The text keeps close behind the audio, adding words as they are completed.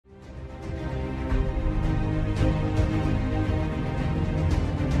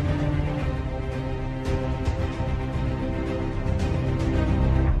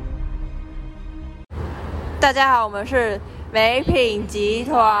大家好，我们是美品集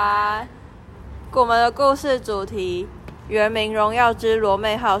团。我们的故事主题：原民荣耀之罗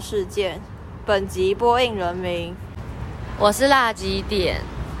妹号事件。本集播映人名。我是辣鸡点，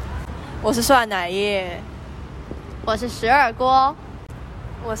我是酸奶液，我是12锅，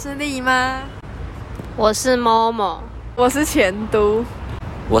我是丽妈，我是某，我是前都，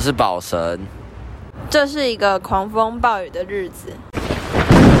我是宝神。这是一个狂风暴雨的日子。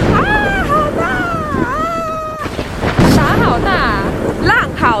好大！啥好大？浪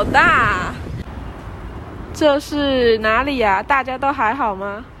好大！这是哪里啊？大家都还好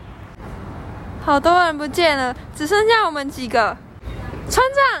吗？好多人不见了，只剩下我们几个。船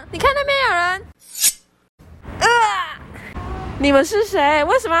长，你看那边有人。你们是谁？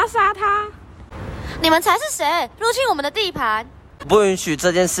为什么要杀他？你们才是谁？入侵我们的地盘！不允许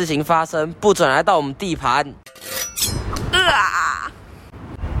这件事情发生，不准来到我们地盘。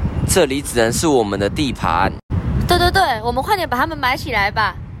这里只能是我们的地盘。对，我们快点把他们埋起来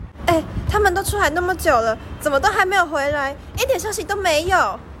吧。他们都出来那么久了，怎么都还没有回来？一点消息都没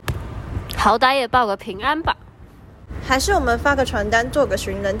有。好歹也报个平安吧。还是我们发个传单，做个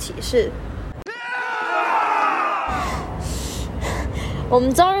寻人启事。我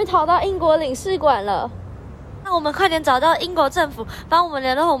们终于逃到英国领事馆了。那我们快点找到英国政府，帮我们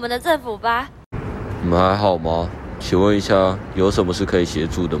联络我们的政府吧。你们还好吗？请问一下，有什么是可以协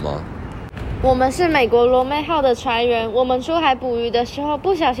助的吗？我们是美国罗妹号的船员，我们出海捕鱼的时候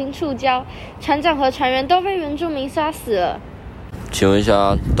不小心触礁，船长和船员都被原住民杀死了。请问一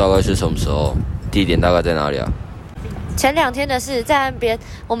下，大概是什么时候？地点大概在哪里啊？前2天的事，在岸边，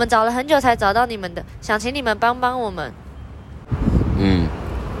我们找了很久才找到你们的，想请你们帮帮我们。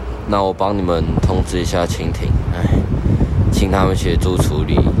那我帮你们通知一下蜻蜓，请他们协助处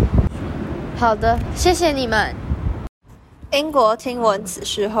理。好的，谢谢你们。英国听闻此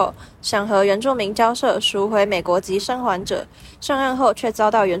事后，想和原住民交涉赎回美国籍生还者，上岸后却遭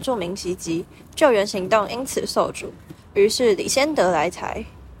到原住民袭击，救援行动因此受阻。于是李先德来台。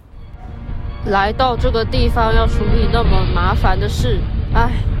来到这个地方要处理那么麻烦的事，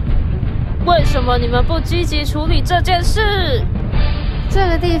为什么你们不积极处理这件事？这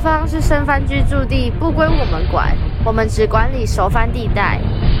个地方是生番居住地，不归我们管，我们只管理熟番地带。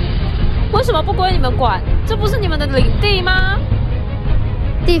为什么不归你们管？这不是你们的领地吗？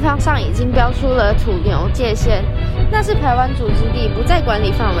地方上已经标出了土牛界限，那是排湾组织地，不在管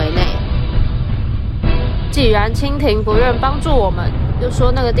理范围内。既然蜻蜓不愿帮助我们，又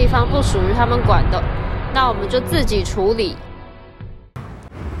说那个地方不属于他们管的，那我们就自己处理。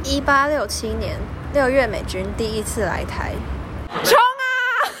1867年6月，美军第一次来台。冲啊！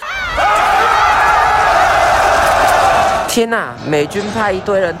天哪！美军派一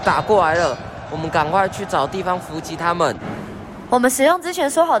堆人打过来了，我们赶快去找地方伏击他们。我们使用之前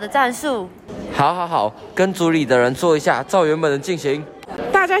说好的战术。好，跟组里的人做一下，照原本的进行。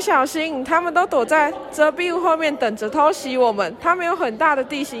大家小心，他们都躲在遮蔽物后面等着偷袭我们。他们有很大的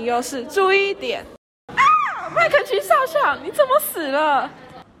地形优势，注意一点。麦肯齐少校，你怎么死了？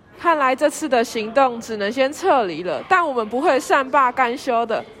看来这次的行动只能先撤离了，但我们不会善罢甘休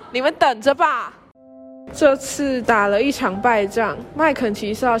的，你们等着吧。这次打了一场败仗，麦肯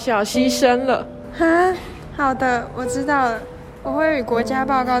齐少校牺牲了。好的，我知道了，我会与国家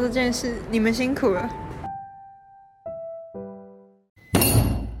报告这件事，你们辛苦了。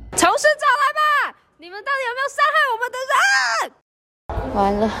从实找来吧！你们到底有没有伤害我们的人？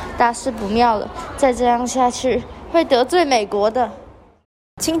完了，大事不妙了！再这样下去，会得罪美国的。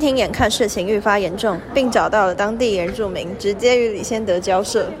蜻蜓眼看事情愈发严重，并找到了当地原住民，直接与李先德交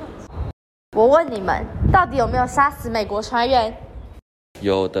涉。我问你们，到底有没有杀死美国船员？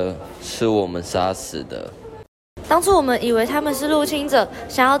有的，是我们杀死的。当初我们以为他们是入侵者，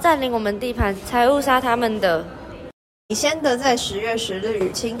想要占领我们地盘，才误杀他们的。李先德在10月10日与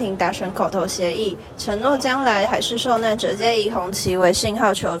蜻蜓达成口头协议，承诺将来海事受难者皆以红旗为信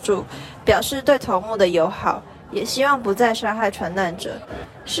号求助，表示对头目的友好，也希望不再杀害船难者，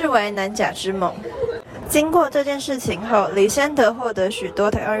视为南甲之盟。经过这件事情后，李先德获得许多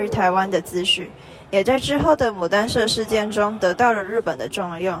关于台湾的资讯，也在之后的牡丹社事件中得到了日本的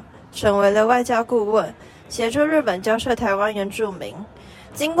重用，成为了外交顾问，协助日本交涉台湾原住民。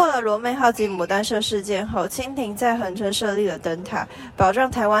经过了罗妹号及牡丹社事件后，蜻蜓在恒春设立了灯塔，保障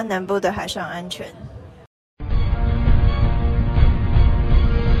台湾南部的海上安全。